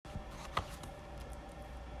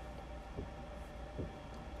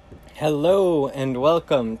Hello and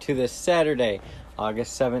welcome to this Saturday,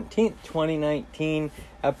 August 17th, 2019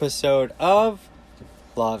 episode of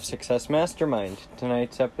Law of Success Mastermind.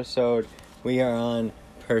 Tonight's episode, we are on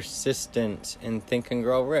persistence in Think and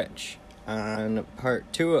Grow Rich on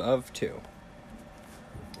part 2 of 2.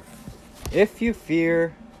 If you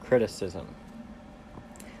fear criticism.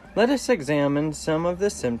 Let us examine some of the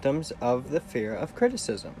symptoms of the fear of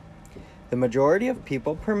criticism. The majority of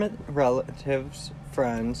people permit relatives,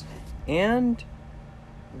 friends, and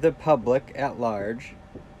the public at large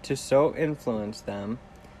to so influence them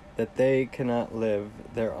that they cannot live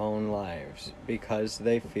their own lives because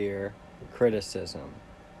they fear criticism.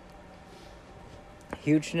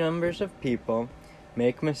 Huge numbers of people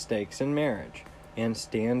make mistakes in marriage and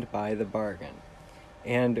stand by the bargain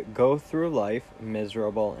and go through life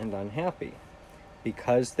miserable and unhappy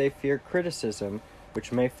because they fear criticism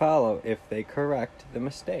which may follow if they correct the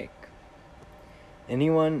mistake.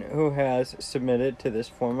 Anyone who has submitted to this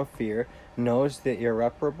form of fear knows the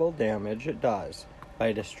irreparable damage it does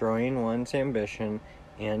by destroying one's ambition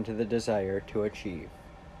and the desire to achieve.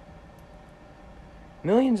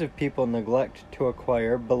 Millions of people neglect to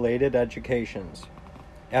acquire belated educations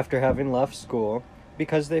after having left school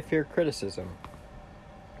because they fear criticism.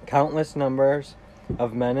 Countless numbers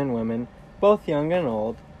of men and women, both young and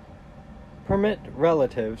old, permit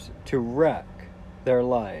relatives to wreck their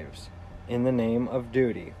lives in the name of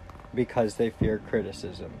duty because they fear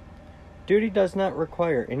criticism. Duty does not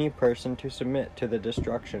require any person to submit to the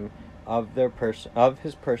destruction of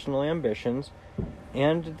his personal ambitions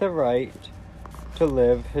and the right to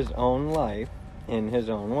live his own life in his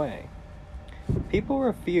own way. People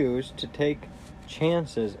refuse to take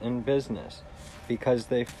chances in business because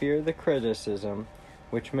they fear the criticism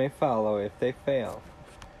which may follow if they fail.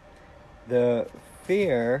 The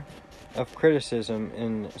fear of criticism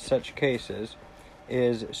in such cases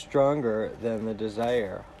is stronger than the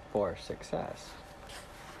desire for success.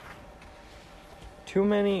 Too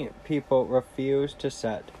many people refuse to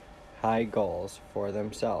set high goals for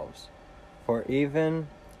themselves, or even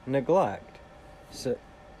neglect selecting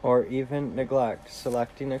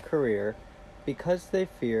a career because they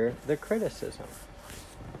fear the criticism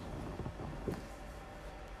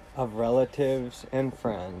of relatives and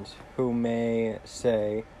friends who may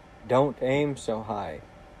say, "Don't aim so high.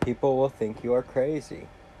 People will think you are crazy."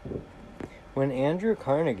 When Andrew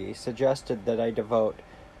Carnegie suggested that I devote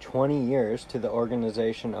 20 years to the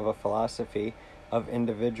organization of a philosophy of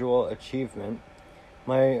individual achievement,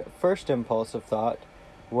 my first impulse of thought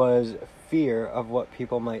was fear of what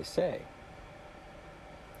people might say.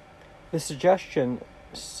 The suggestion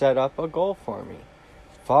set up a goal for me,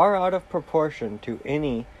 far out of proportion to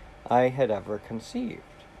any I had ever conceived.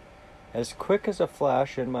 As quick as a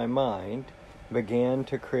flash in my mind began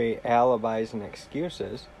to create alibis and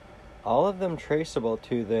excuses, all of them traceable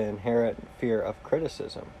to the inherent fear of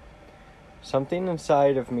criticism. Something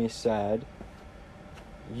inside of me said,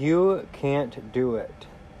 "You can't do it.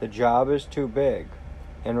 The job is too big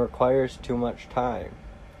and requires too much time.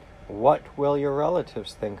 What will your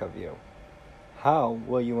relatives think of you? How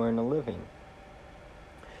will you earn a living?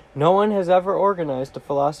 No one has ever organized a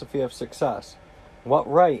philosophy of success. What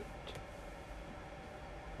right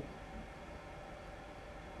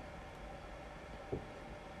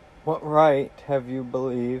have you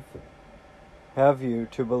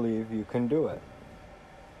to believe you can do it?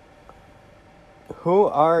 Who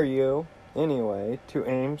are you, anyway, to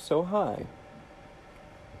aim so high?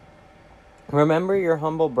 Remember your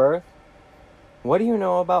humble birth? What do you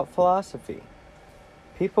know about philosophy?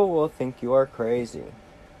 People will think you are crazy."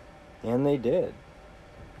 And they did.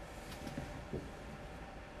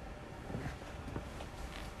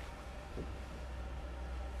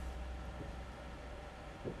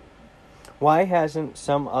 Why hasn't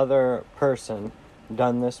some other person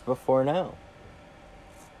done this before now?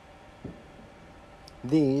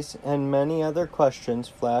 These and many other questions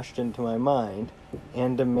flashed into my mind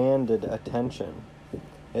and demanded attention.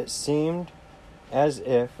 It seemed as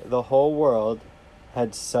if the whole world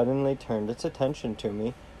had suddenly turned its attention to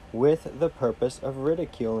me with the purpose of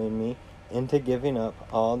ridiculing me into giving up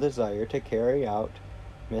all desire to carry out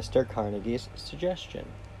Mr. Carnegie's suggestion.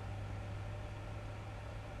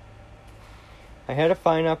 I had a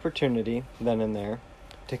fine opportunity, then and there,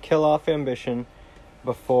 to kill off ambition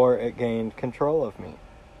before it gained control of me.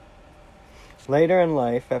 Later in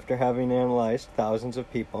life, after having analyzed thousands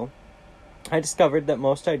of people, I discovered that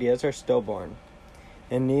most ideas are stillborn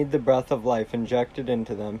and need the breath of life injected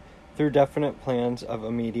into them through definite plans of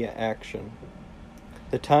immediate action.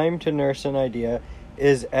 The time to nurse an idea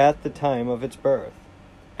is at the time of its birth.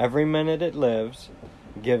 Every minute it lives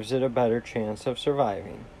gives it a better chance of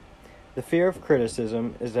surviving. The fear of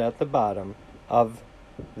criticism is at the bottom of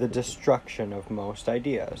the destruction of most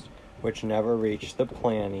ideas, which never reach the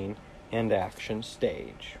planning and action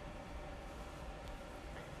stage.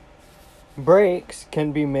 Breaks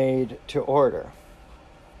can be made to order.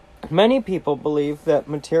 Many people believe that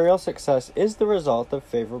material success is the result of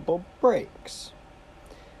favorable breaks.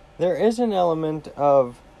 There is an element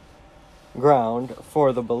of ground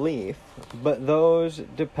for the belief, but those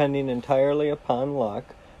depending entirely upon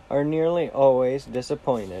luck are nearly always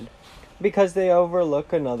disappointed because they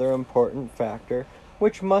overlook another important factor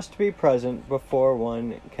which must be present before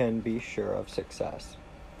one can be sure of success.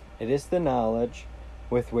 It is the knowledge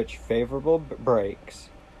with which favorable breaks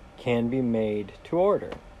can be made to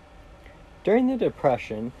order. During the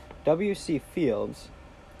Depression, W.C. Fields,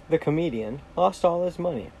 the comedian, lost all his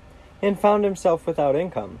money and found himself without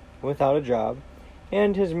income, without a job,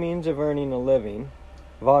 and his means of earning a living,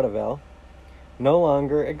 vaudeville, no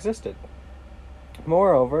longer existed.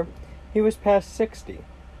 Moreover, he was past 60,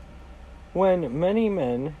 when many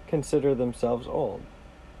men consider themselves old.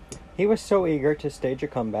 He was so eager to stage a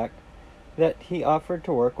comeback that he offered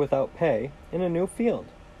to work without pay in a new field,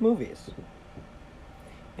 movies.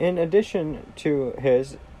 In addition to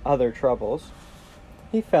his other troubles,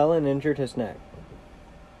 he fell and injured his neck.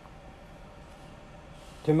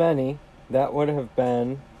 To many, that would have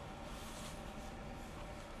been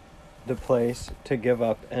the place to give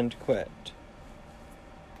up and quit.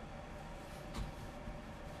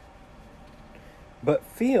 But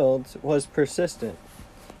Fields was persistent.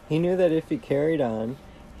 He knew that if he carried on,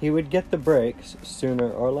 he would get the breaks sooner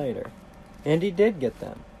or later. And he did get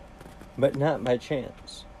them, but not by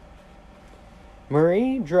chance.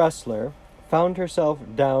 Marie Dressler found herself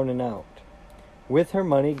down and out, with her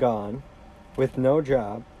money gone, with no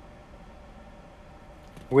job,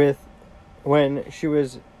 when she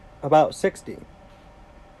was about 60.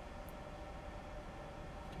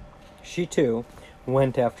 She too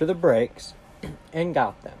went after the breaks and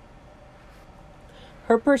got them.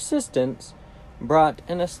 Her persistence brought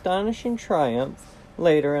an astonishing triumph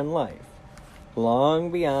later in life,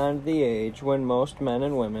 long beyond the age when most men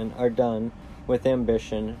and women are done with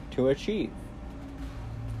ambition to achieve.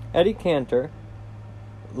 Eddie Cantor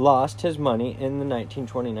lost his money in the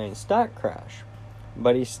 1929 stock crash,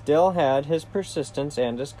 but he still had his persistence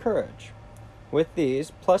and his courage. With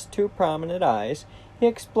these, plus 2 prominent eyes, he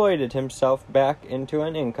exploited himself back into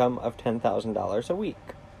an income of $10,000 a week.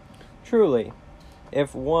 Truly,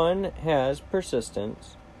 if one has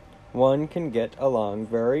persistence, one can get along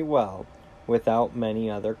very well without many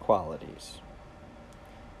other qualities.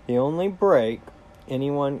 The only break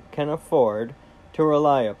anyone can afford to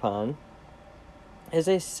rely upon is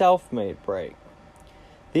a self-made break.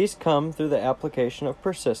 These come through the application of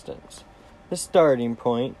persistence. The starting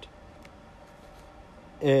point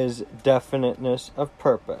is definiteness of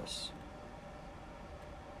purpose.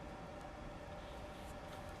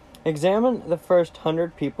 Examine the first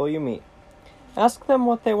 100 people you meet. Ask them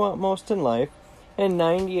what they want most in life, and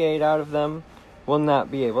 98 out of them will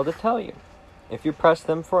not be able to tell you. If you press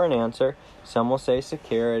them for an answer, some will say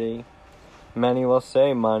security, many will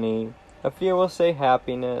say money, a few will say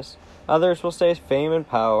happiness, others will say fame and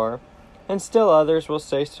power, and still others will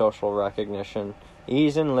say social recognition,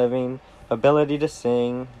 ease in living, ability to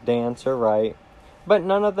sing, dance, or write, but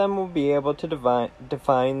none of them will be able to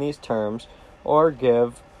define these terms or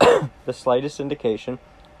give the slightest indication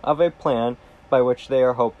of a plan by which they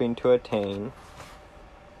are hoping to attain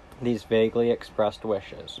these vaguely expressed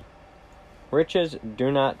wishes. Riches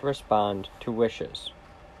do not respond to wishes.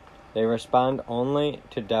 They respond only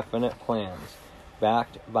to definite plans,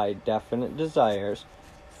 backed by definite desires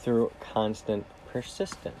through constant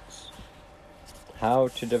persistence. How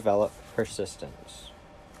to develop persistence.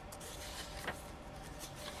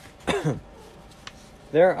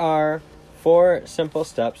 There are 4 simple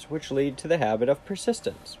steps which lead to the habit of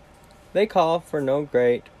persistence. They call for no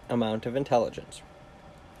great amount of intelligence,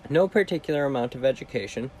 no particular amount of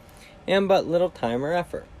education, and but little time or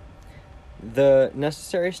effort. The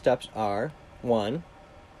necessary steps are: 1.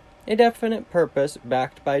 A definite purpose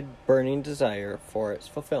backed by burning desire for its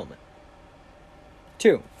fulfillment.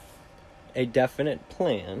 2. A definite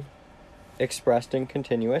plan expressed in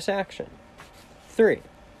continuous action. 3.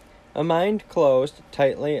 A mind closed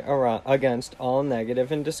tightly against all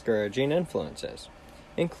negative and discouraging influences,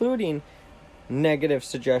 including negative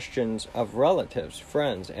suggestions of relatives,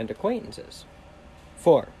 friends, and acquaintances.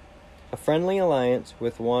 4. A friendly alliance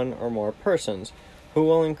with one or more persons who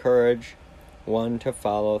will encourage one to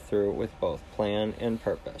follow through with both plan and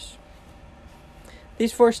purpose.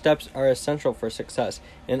 These 4 steps are essential for success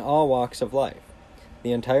in all walks of life.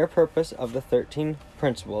 The entire purpose of the 13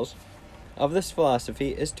 principles of this philosophy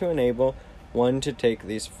is to enable one to take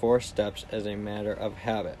these 4 steps as a matter of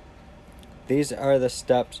habit. These are the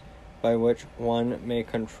steps by which one may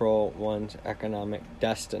control one's economic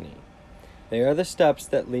destiny. They are the steps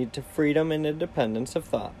that lead to freedom and independence of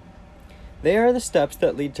thought. They are the steps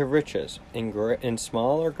that lead to riches in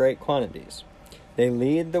small or great quantities. They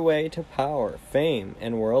lead the way to power, fame,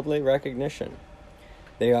 and worldly recognition.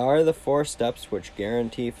 They are the 4 steps which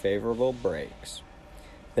guarantee favorable breaks.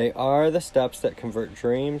 They are the steps that convert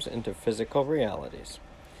dreams into physical realities.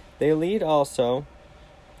 They lead also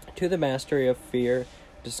to the mastery of fear,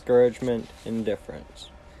 discouragement, indifference.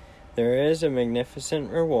 There is a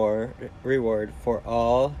magnificent reward for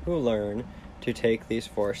all who learn to take these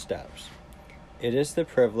 4 steps. It is the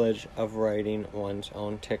privilege of writing one's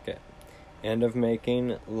own ticket and of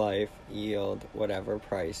making life yield whatever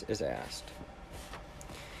price is asked.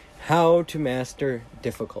 How to master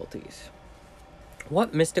difficulties.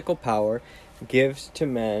 What mystical power gives to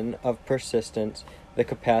men of persistence the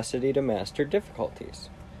capacity to master difficulties?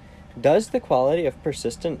 Does the quality of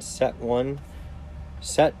persistence set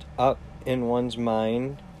up in one's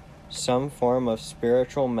mind some form of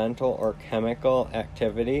spiritual, mental, or chemical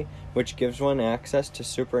activity which gives one access to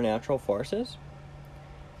supernatural forces?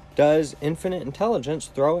 Does infinite intelligence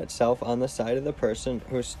throw itself on the side of the person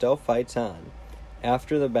who still fights on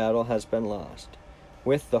after the battle has been lost,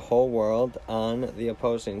 with the whole world on the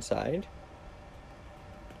opposing side?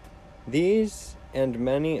 These and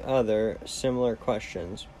many other similar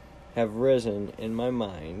questions have risen in my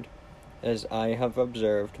mind as I have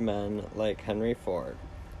observed men like Henry Ford,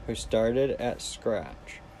 who started at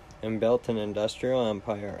scratch and built an industrial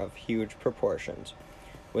empire of huge proportions,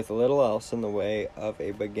 with little else in the way of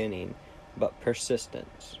a beginning but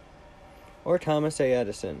persistence. Or Thomas A.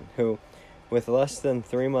 Edison, who, with less than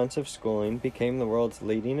 3 months of schooling, became the world's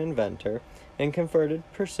leading inventor and converted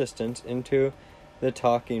persistence into the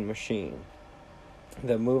talking machine,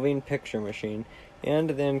 the moving picture machine,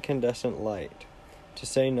 and the incandescent light, to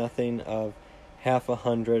say nothing of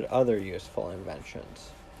 100 other useful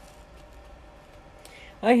inventions.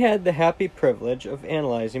 I had the happy privilege of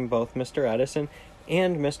analyzing both Mr. Edison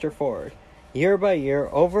and Mr. Ford, year by year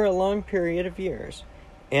over a long period of years,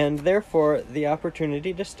 and therefore the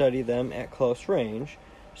opportunity to study them at close range,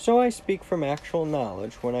 so I speak from actual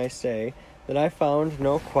knowledge when I say that I found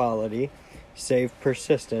no quality save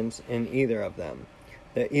persistence in either of them,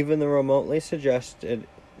 that even remotely suggested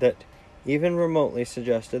the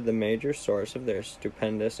major source of their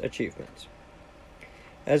stupendous achievements.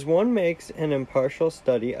 As one makes an impartial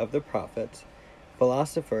study of the prophets,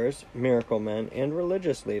 philosophers, miracle men, and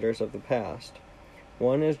religious leaders of the past,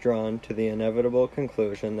 one is drawn to the inevitable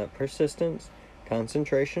conclusion that persistence,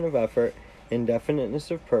 concentration of effort, and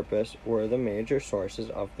definiteness of purpose were the major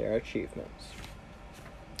sources of their achievements.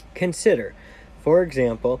 Consider, for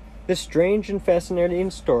example, the strange and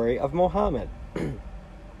fascinating story of Muhammad.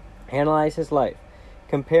 Analyze his life,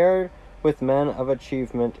 compared with men of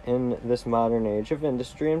achievement in this modern age of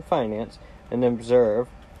industry and finance, and observe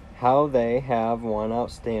how they have one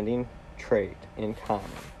outstanding trait in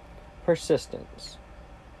common: persistence.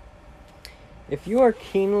 If you are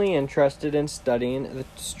keenly interested in studying the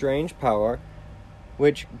strange power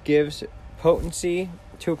which gives potency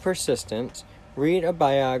to persistence, read a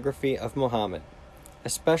biography of Muhammad,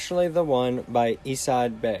 especially the one by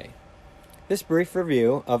Isad Bey. This brief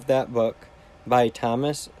review of that book by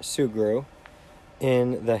Thomas Sugrue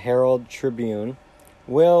in the Herald Tribune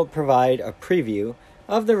will provide a preview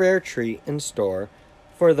of the rare treat in store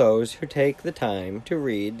for those who take the time to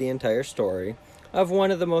read the entire story of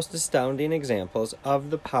one of the most astounding examples of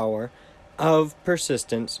the power of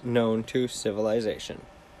persistence known to civilization.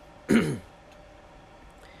 One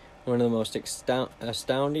of the most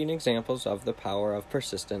astounding examples of the power of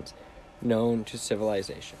persistence known to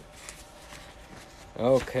civilization.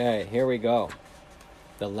 Okay, here we go.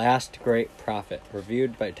 The Last Great Prophet,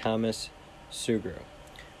 reviewed by Thomas Sugrue.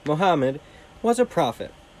 Muhammad was a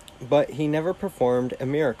prophet, but he never performed a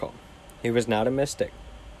miracle. He was not a mystic.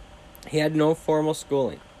 He had no formal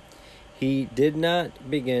schooling. He did not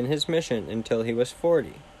begin his mission until he was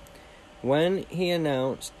 40, when he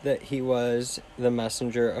announced that he was the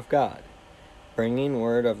messenger of God, bringing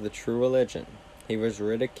word of the true religion. He was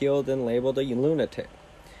ridiculed and labeled a lunatic.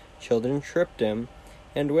 Children tripped him,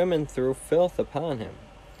 and women threw filth upon him.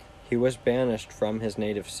 He was banished from his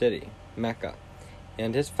native city, Mecca,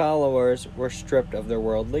 and his followers were stripped of their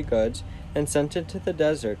worldly goods and sent into the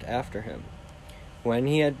desert after him. When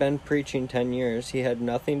he had been preaching 10 years, he had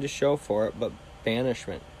nothing to show for it but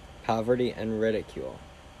banishment, poverty, and ridicule.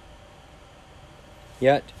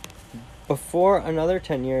 Yet, before another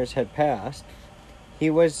 10 years had passed, he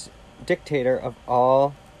was dictator of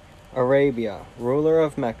all Arabia, ruler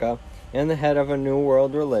of Mecca, and the head of a new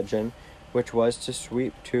world religion, which was to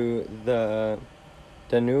sweep to the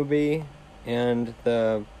Danube and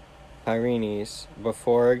the Pyrenees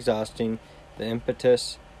before exhausting the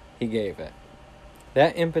impetus he gave it.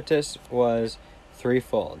 That impetus was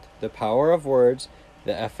threefold: the power of words,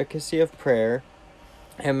 the efficacy of prayer,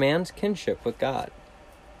 and man's kinship with God.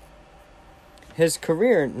 His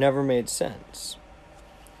career never made sense.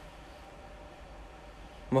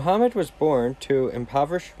 Muhammad was born to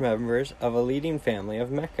impoverished members of a leading family of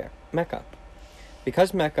Mecca.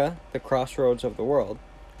 Because Mecca, the crossroads of the world,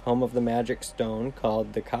 home of the magic stone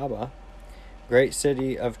called the Kaaba, great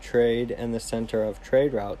city of trade and the center of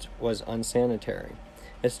trade routes, was unsanitary.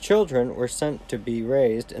 Its children were sent to be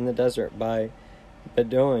raised in the desert by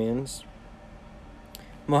Bedouins.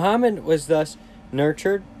 Muhammad was thus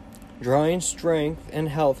nurtured, drawing strength and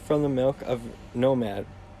health from the milk of nomad,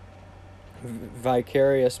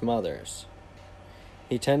 vicarious mothers.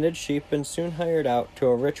 He tended sheep and soon hired out to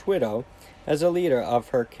a rich widow as a leader of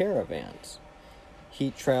her caravans. He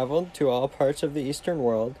traveled to all parts of the Eastern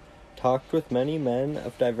world, talked with many men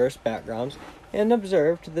of diverse backgrounds, and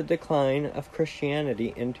observed the decline of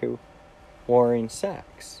Christianity into warring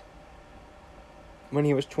sects. When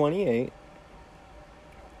he was 28,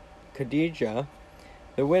 Khadijah,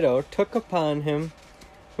 the widow, took upon him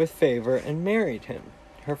with favor and married him.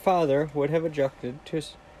 Her father would have objected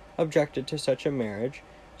to such a marriage,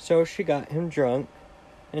 so she got him drunk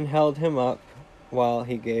and held him up while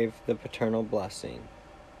he gave the paternal blessing.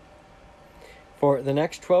 For the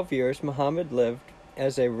next 12 years, Muhammad lived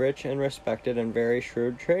as a rich and respected and very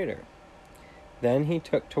shrewd trader. Then he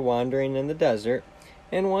took to wandering in the desert,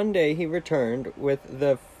 and one day he returned with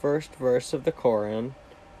the first verse of the Quran,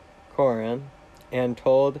 and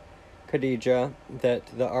told Khadijah that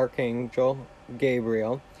the archangel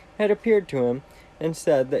Gabriel had appeared to him and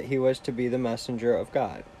said that he was to be the messenger of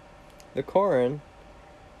God. The Quran,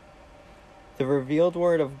 the revealed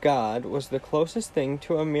word of God, was the closest thing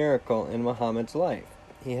to a miracle in Muhammad's life.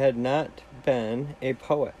 He had not been a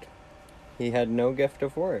poet. He had no gift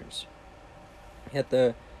of words. Yet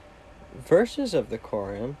the verses of the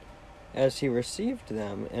Quran, as he received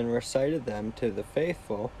them and recited them to the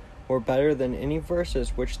faithful, were better than any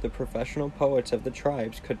verses which the professional poets of the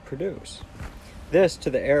tribes could produce. This, to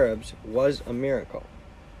the Arabs, was a miracle.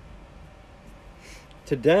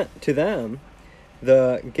 To them,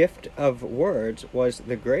 the gift of words was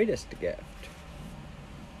the greatest gift.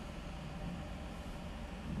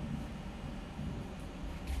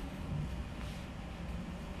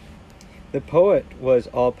 The poet was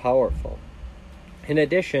all-powerful. In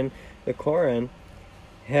addition, the Quran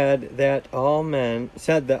said that all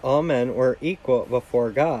men were equal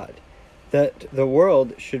before God, that the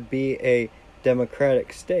world should be a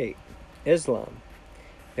democratic state, Islam.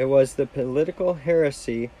 It was the political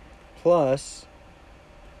heresy plus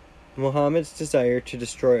Muhammad's desire to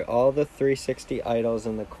destroy all the 360 idols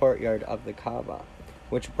in the courtyard of the Kaaba,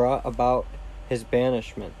 which brought about his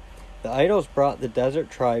banishment. The idols brought the desert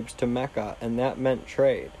tribes to Mecca, and that meant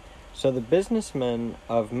trade. So the businessmen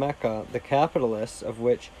of Mecca, the capitalists of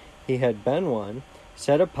which he had been one,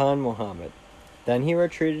 set upon Muhammad. Then he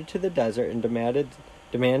retreated to the desert and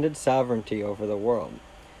demanded sovereignty over the world.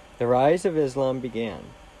 The rise of Islam began.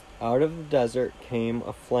 Out of the desert came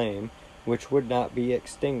a flame which would not be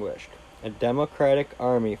extinguished, a democratic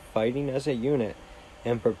army fighting as a unit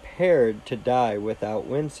and prepared to die without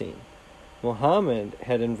wincing. Muhammad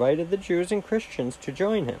had invited the Jews and Christians to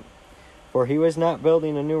join him, for he was not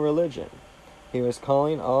building a new religion. He was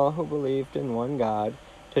calling all who believed in one God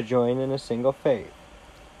to join in a single faith.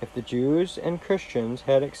 If the Jews and Christians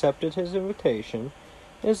had accepted his invitation,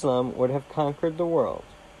 Islam would have conquered the world.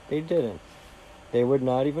 They didn't. They would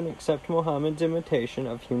not even accept Muhammad's invitation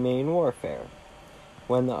of humane warfare.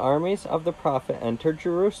 When the armies of the Prophet entered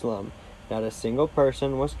Jerusalem, not a single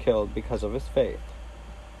person was killed because of his faith.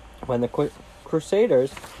 When the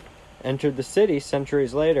Crusaders entered the city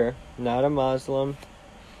centuries later, not a Muslim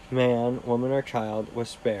man, woman, or child was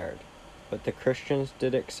spared. But the Christians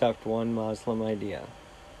did accept one Muslim idea: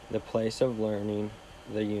 the place of learning,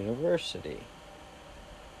 the university.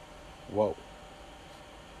 Whoa.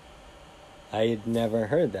 I had never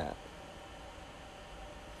heard that.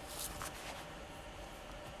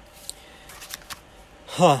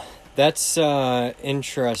 Huh. That's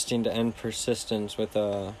interesting to end persistence with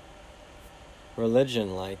a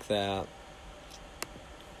religion like that.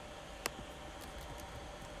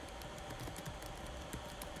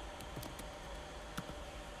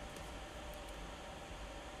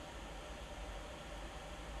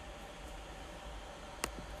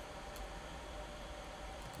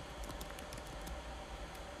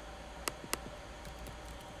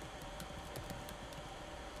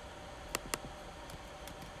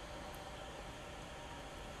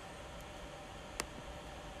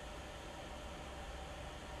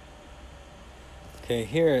 Okay,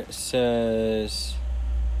 here it says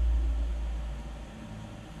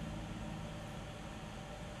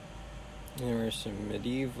there were some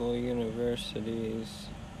medieval universities.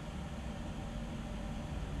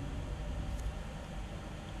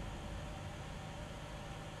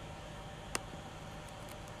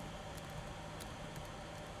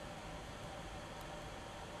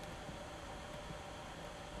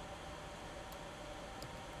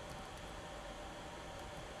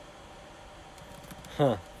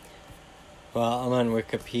 Huh. Well, I'm on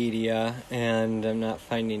Wikipedia, and I'm not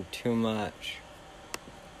finding too much.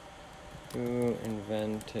 Who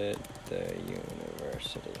invented the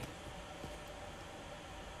university?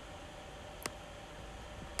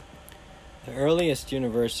 The earliest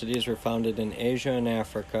universities were founded in Asia and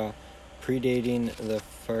Africa, predating the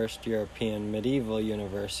first European medieval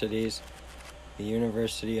universities. The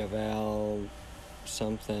University of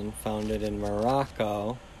Al-something, founded in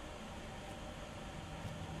Morocco.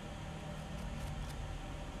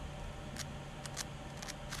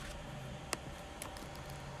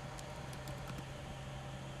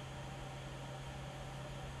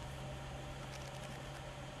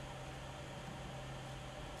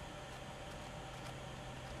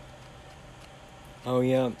 Oh,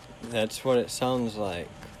 yeah, that's what it sounds like.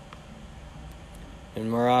 In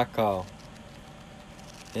Morocco.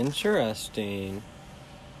 Interesting.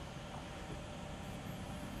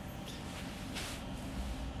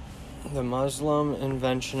 The Muslim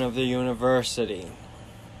invention of the university.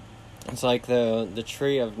 It's like the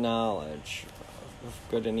tree of knowledge of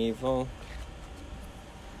good and evil.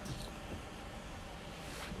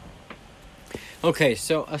 Okay,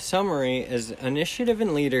 so a summary is initiative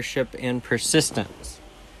and leadership and persistence.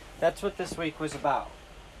 That's what this week was about.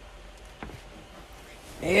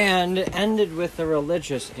 And it ended with a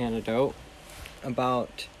religious anecdote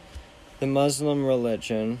about the Muslim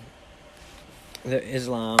religion, the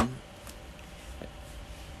Islam.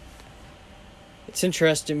 It's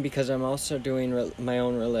interesting because I'm also doing my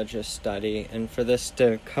own religious study, and for this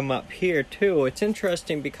to come up here too, it's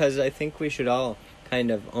interesting because I think we should all kind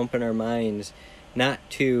of open our minds not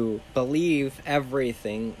to believe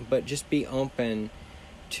everything, but just be open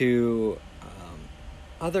to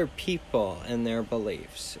other people and their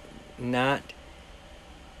beliefs, not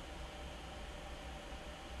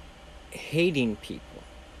hating people.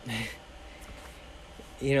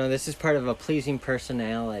 This is part of a pleasing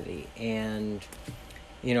personality and,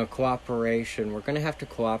 cooperation. We're going to have to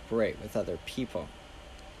cooperate with other people.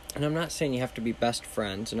 And I'm not saying you have to be best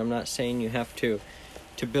friends, and I'm not saying you have to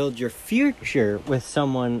build your future with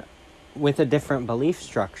someone with a different belief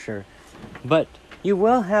structure, but you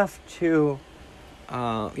will have to,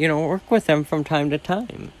 work with them from time to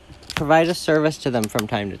time, provide a service to them from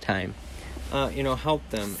time to time, help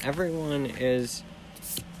them. Everyone is,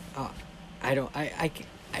 I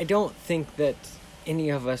don't think that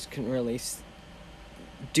any of us can really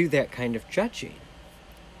do that kind of judging.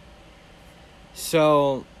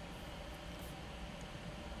 So,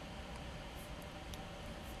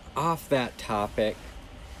 off that topic,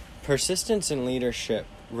 persistence in leadership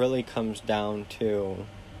really comes down to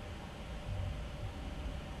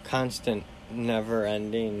constant,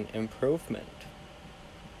 never-ending improvement.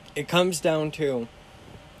 It comes down to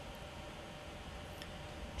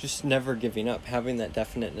just never giving up, having that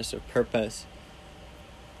definiteness of purpose.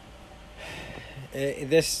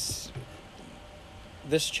 This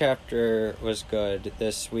chapter was good.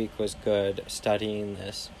 This week was good studying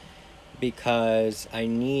this, because I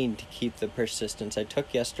need to keep the persistence. I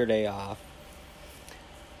took yesterday off,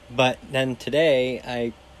 but then today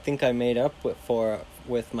I think I made up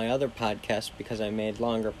with my other podcast because I made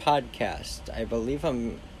longer podcasts. I believe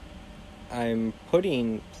I'm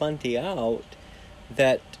putting plenty out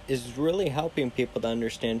that is really helping people to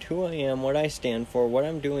understand who I am, what I stand for, what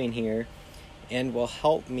I'm doing here, and will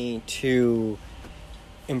help me to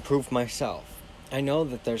improve myself. I know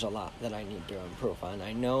that there's a lot that I need to improve on.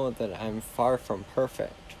 I know that I'm far from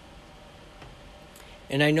perfect.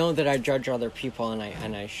 And I know that I judge other people, and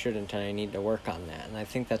I shouldn't, and I need to work on that. And I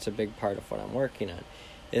think that's a big part of what I'm working on,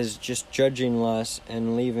 is just judging less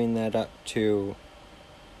and leaving that up to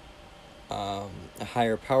a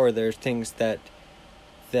higher power. There's things that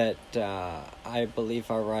I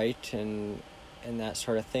believe are right and that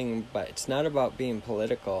sort of thing, but it's not about being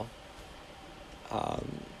political.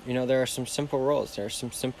 There are some simple rules. There are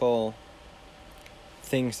some simple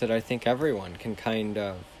things that I think everyone can kind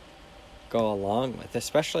of go along with,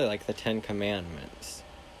 especially like the 10 Commandments.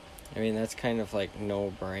 I mean, that's kind of like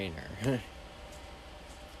no-brainer.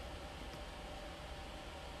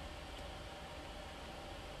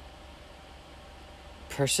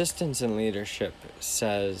 Persistence in leadership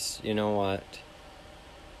says, you know what?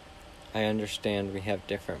 I understand we have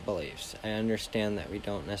different beliefs. I understand that we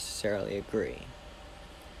don't necessarily agree.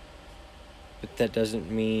 But that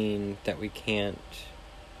doesn't mean that we can't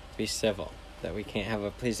be civil, that we can't have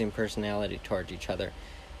a pleasing personality towards each other.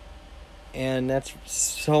 And that's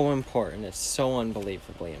so important. It's so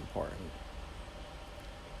unbelievably important.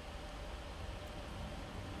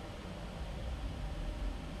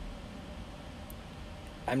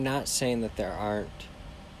 I'm not saying that there aren't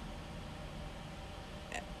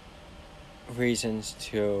reasons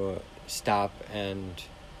to stop and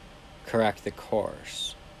correct the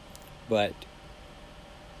course, but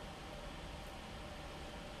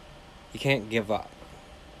you can't give up.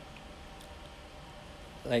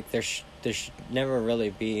 Like there should never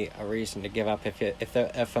really be a reason to give up.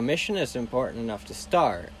 If a mission is important enough to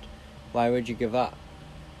start, why would you give up?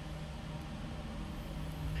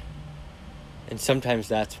 And sometimes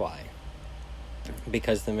that's why,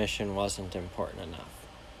 because the mission wasn't important enough.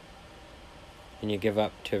 And you give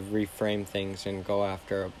up to reframe things and go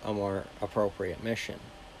after a more appropriate mission.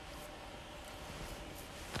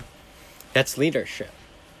 That's leadership.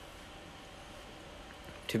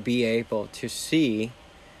 To be able to see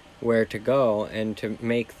where to go and to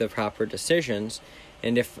make the proper decisions.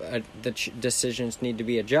 And if the decisions need to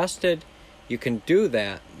be adjusted, you can do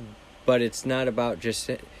that. But it's not about just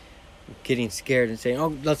getting scared and saying,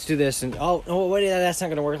 oh, let's do this, and that's not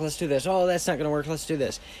going to work, let's do this, oh, that's not going to work, let's do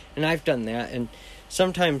this. And I've done that, and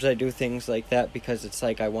sometimes I do things like that because it's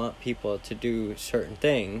like I want people to do certain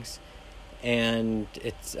things, and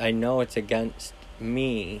I know it's against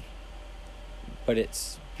me, but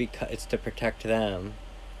it's because it's to protect them,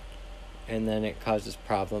 and then it causes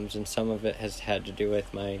problems, and some of it has had to do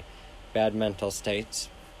with my bad mental states.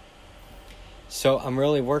 So I'm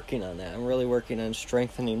really working on that. I'm really working on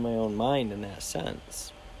strengthening my own mind in that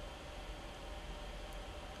sense.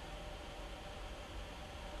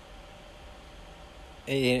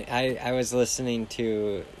 I was listening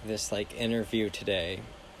to this interview today,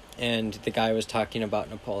 and the guy was talking about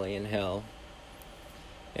Napoleon Hill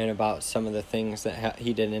and about some of the things that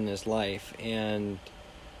he did in his life, and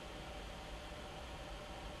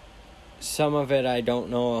some of it I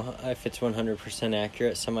don't know if it's 100%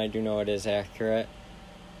 accurate. Some I do know it is accurate.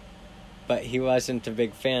 But he wasn't a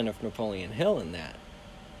big fan of Napoleon Hill in that.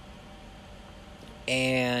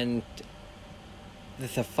 And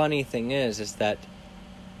the funny thing is that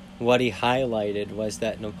what he highlighted was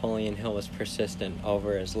that Napoleon Hill was persistent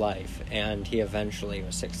over his life, and he eventually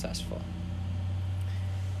was successful.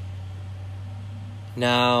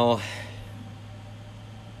 Now,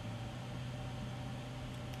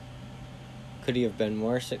 could he have been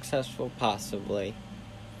more successful? Possibly.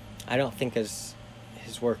 I don't think his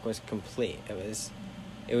work was complete.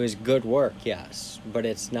 It was good work, yes, but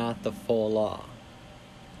it's not the full law.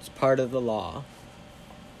 It's part of the law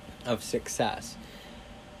of success.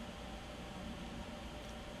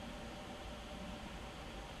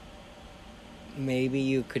 Maybe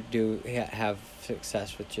you could have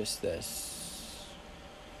success with just this.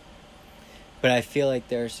 But I feel like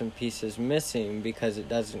there are some pieces missing because it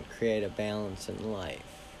doesn't create a balance in life.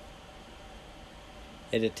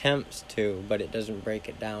 It attempts to, but it doesn't break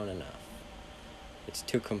it down enough. It's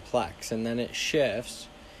too complex, and then it shifts.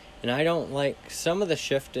 And I don't like some of the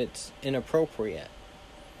shift. It's inappropriate.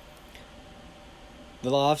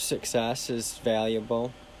 The law of success is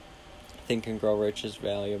valuable. Think and Grow Rich is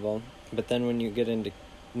valuable. But then when you get into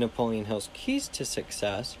Napoleon Hill's keys to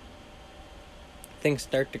success, things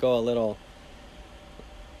start to go a little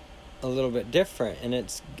bit different, and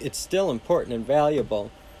it's still important and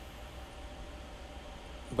valuable.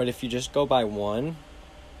 But if you just go by one,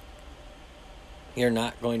 you're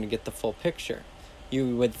not going to get the full picture.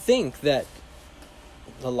 You would think that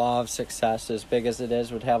the law of success, as big as it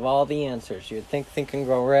is, would have all the answers. You'd think Think and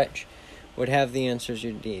Grow Rich would have the answers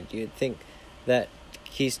you need. You'd think that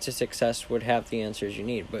Keys to Success would have the answers you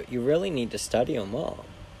need. But you really need to study them all.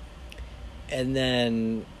 And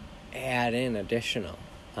then add in additional,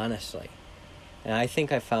 honestly. And I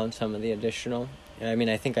think I found some of the additional.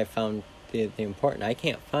 I think I found the important. I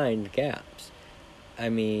can't find gaps.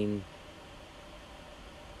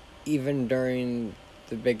 Even during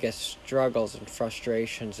the biggest struggles and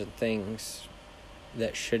frustrations and things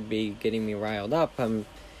that should be getting me riled up, I'm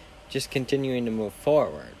just continuing to move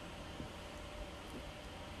forward.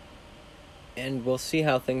 And we'll see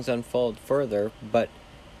how things unfold further, but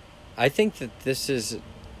I think that this is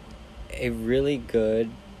a really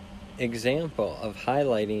good example of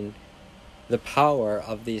highlighting the power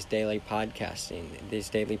of these daily podcasts,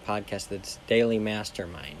 this daily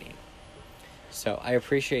masterminding. So I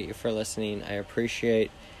appreciate you for listening. I appreciate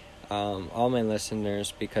all my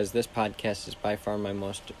listeners, because this podcast is by far my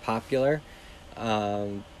most popular.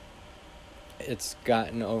 It's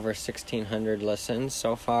gotten over 1,600 listens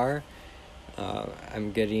so far.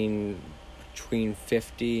 I'm getting between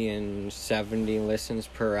 50 and 70 listens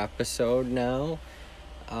per episode now.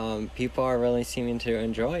 People are really seeming to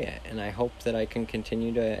enjoy it, and I hope that I can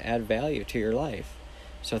continue to add value to your life.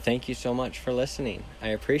 So thank you so much for listening. I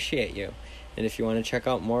appreciate you. And if you want to check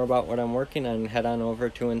out more about what I'm working on, head on over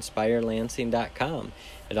to inspirelansing.com.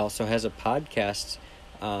 It also has a podcast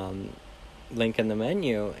link in the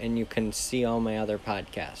menu, and you can see all my other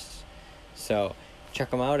podcasts. So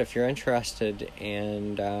check them out if you're interested,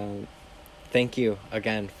 and thank you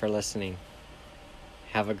again for listening.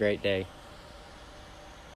 Have a great day.